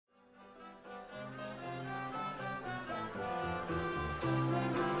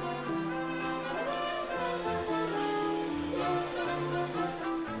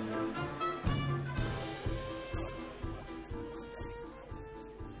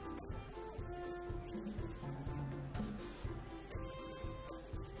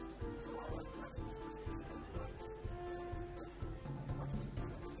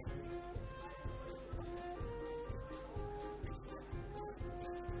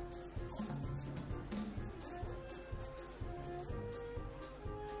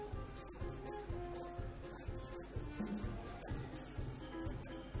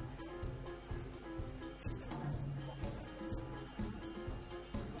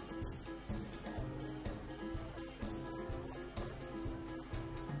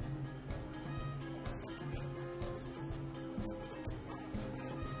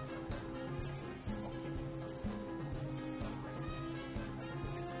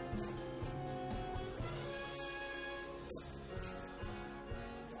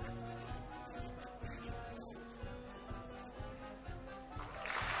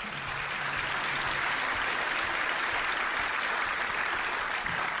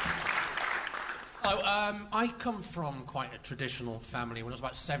I come from quite a traditional family. When I was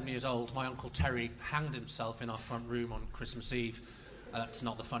about 7 years old, my Uncle Terry hanged himself in our front room on Christmas Eve. That's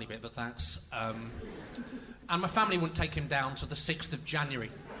not the funny bit, but thanks. And my family wouldn't take him down to the 6th of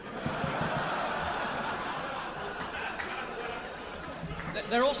January.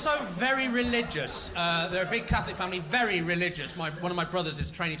 They're also very religious. They're a big Catholic family, very religious. One of my brothers is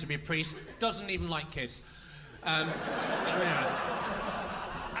training to be a priest, doesn't even like kids.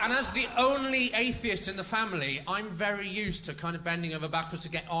 And as the only atheist in the family, I'm very used to kind of bending over backwards to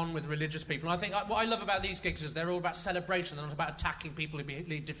get on with religious people. And I think what I love about these gigs is they're all about celebration. They're not about attacking people who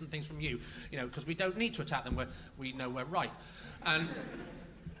believe different things from you. You know, because we don't need to attack them. We know we're right. And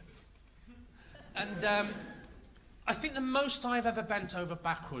I think the most I've ever bent over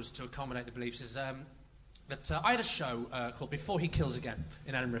backwards to accommodate the beliefs is that I had a show called Before He Kills Again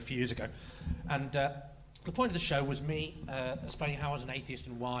in Edinburgh a few years ago. And the point of the show was me explaining how I was an atheist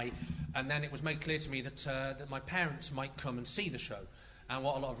and why, and then it was made clear to me that my parents might come and see the show. And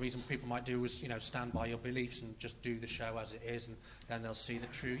what a lot of reasonable people might do is, stand by your beliefs and just do the show as it is, and then they'll see the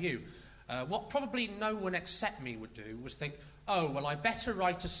true you. What probably no one except me would do was think, oh, well, I better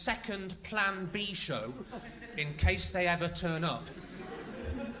write a second Plan B show in case they ever turn up,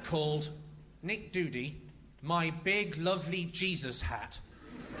 called Nick Doody, My Big Lovely Jesus Hat,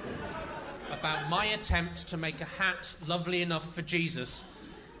 about my attempt to make a hat lovely enough for Jesus,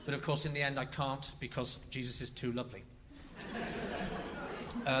 but of course in the end I can't because Jesus is too lovely.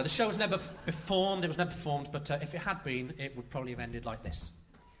 The show was never performed, but if it had been, it would probably have ended like this.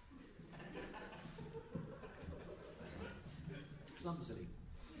 Clumsily.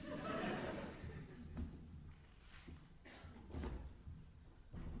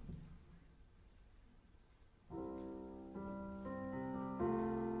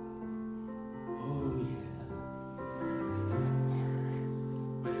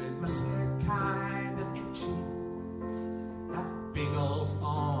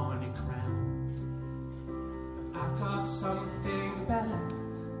 Something better,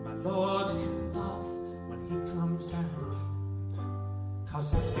 my Lord can laugh when he comes down.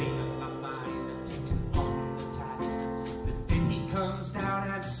 'Cause I've made up my mind and taken on the task. The day he comes down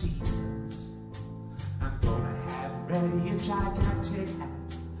and sees us, I'm gonna have ready a gigantic hat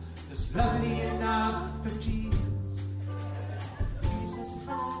that's lovely enough for Jesus. Jesus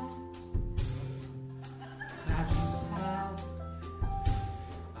had, now Jesus had,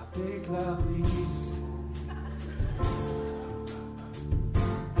 my big lovely Jesus.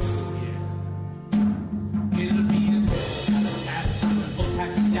 It'll be a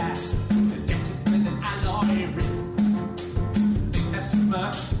gas, injected with an alloy ring. Think that's too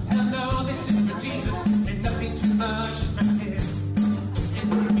much? Hell no, this is for Jesus. Ain't nothing too much for him. It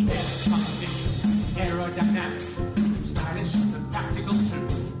will be air competition, aerodynamic, stylish and practical too.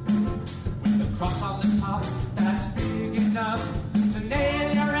 With the cross on the top, that's big enough to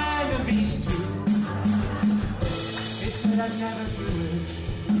nail your enemies to. They said I'd never do it.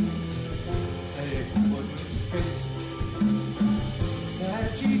 Said it wouldn't fit. Said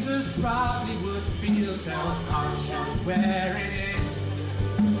Jesus probably would feel self-conscious wearing it.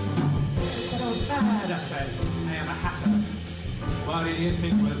 They said I was bad. I said, I am a hatter. What do you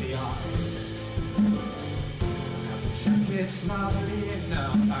think were the odds? Now to check it's lovely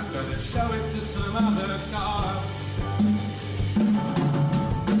enough, I'm gonna show it to some other gods.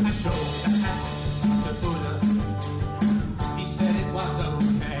 I showed the hat to Buddha. He said it was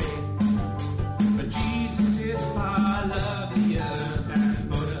okay. But Jesus is far lovelier than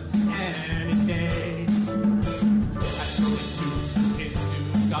Buddha any day. I showed it to some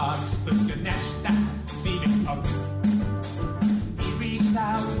Hindu gods, but Ganesh, that thieving punk. He reached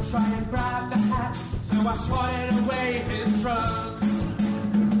out to try and grab the hat, so I swatted away his trunk.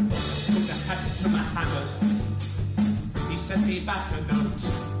 Took the hat to Muhammad. He sent me back a note,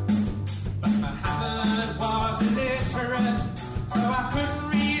 but Muhammad was illiterate, so I couldn't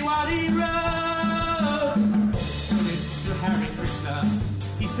read what he wrote. To Hare Krishna,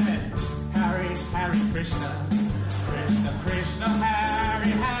 he said, Hare, Hare Krishna, Krishna, Krishna, Hare,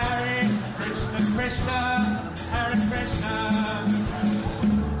 Hare, Krishna, Krishna, Hare Krishna.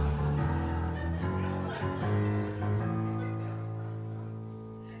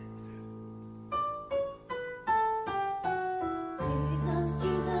 Jesus,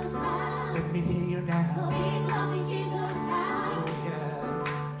 Jesus, Let me hear you now. the big lovely Jesus hat. Oh yeah.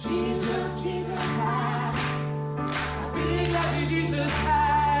 Jesus, Jesus hat. big lovely Jesus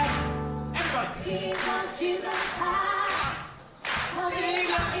had. Everybody. Jesus, Jesus hat. The Big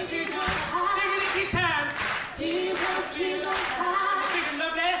lovely Jesus. Sing it if you can. Jesus, Jesus hat. Big and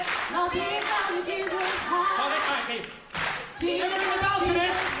lovely. The big lovely Jesus Hold hat. it tightly. Jesus, Everybody balcony.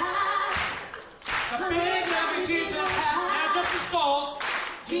 Jesus hat. The big love Jesus had. Now just the stalls.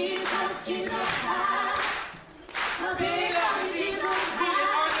 Jesus, Jesus had. The big love Jesus had.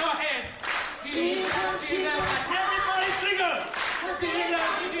 On your head. Jesus, Jesus had. Everybody sing it. The big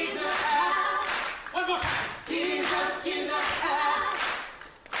love Jesus had. One more time. Jesus, Jesus had.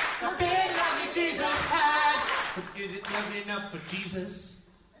 The big love Jesus had. But is it love enough for Jesus?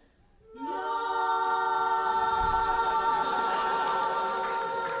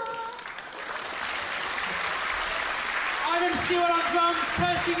 Ivan Stewart on drums,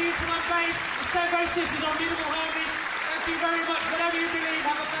 Kirsty Newton on bass, the Servo Sisters on beautiful harmonies. Thank you very much. Whatever you believe,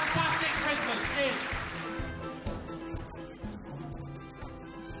 have a fantastic Christmas. Cheers.